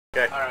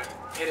Okay. Alright,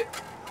 hit it.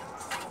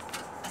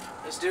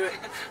 Let's do it.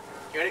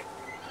 You ready?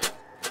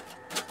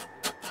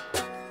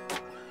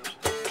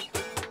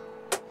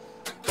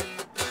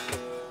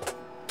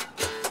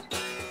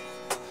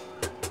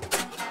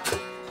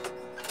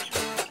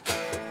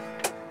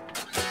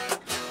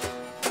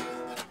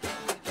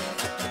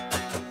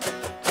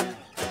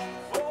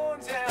 Four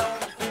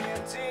down,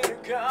 15 to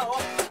go.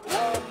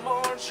 One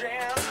more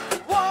chance,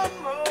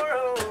 one more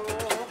roll.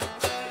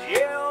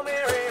 Hail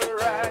Mary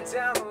right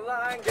down the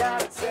line.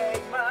 Gotta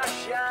take my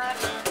shot.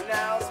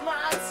 Now's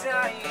my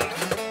time.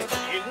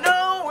 You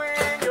know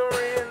when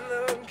you're in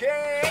the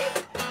game,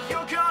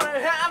 you're gonna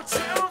have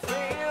to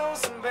feel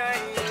some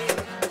pain.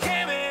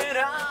 Give it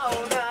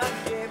all, not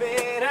give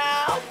it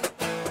out.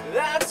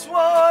 That's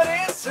what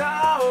it's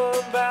all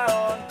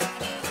about.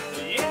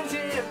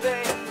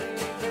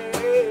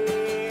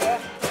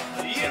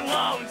 You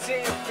won't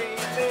defeat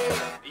me.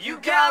 You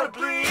gotta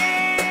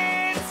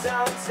bleed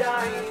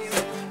sometimes.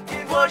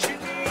 Get what you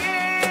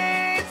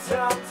need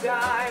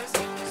sometimes.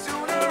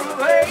 Sooner or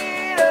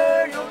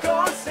later you're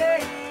gonna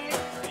say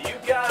you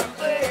gotta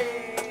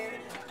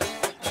bleed.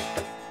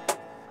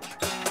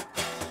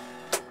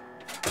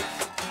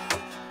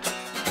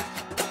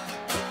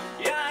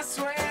 Yeah, I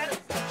swear,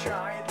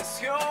 try to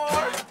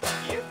score.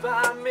 If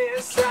I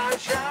miss, I'll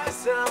try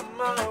some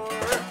more.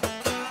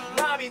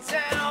 Might be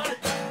down,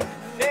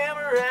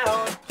 never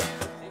out.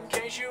 In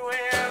case you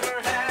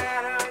ever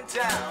had a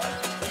doubt.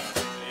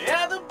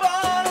 At the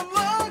bottom,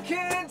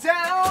 looking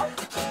down.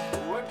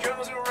 What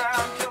goes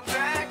around, come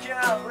back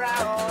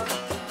around.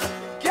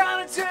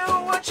 Gotta do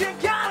what you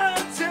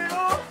gotta do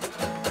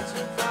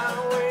to find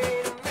a way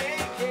to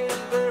make it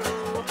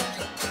through.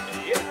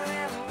 Even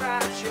if it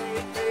might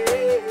shake me,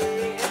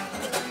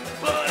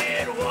 but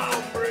it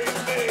won't break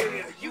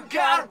me. You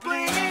gotta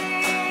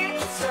bleed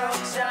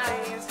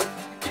sometimes.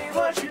 Get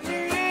what you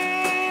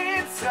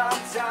need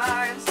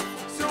sometimes.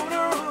 Sooner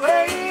or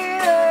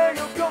later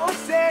you're gonna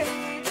say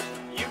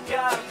you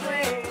gotta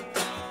bleed.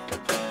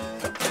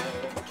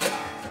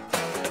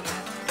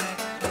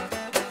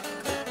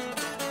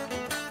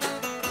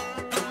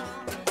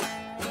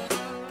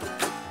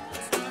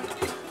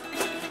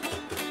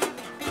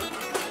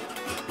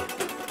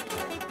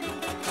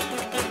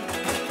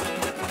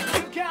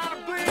 You gotta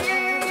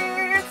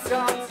bleed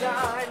sometimes.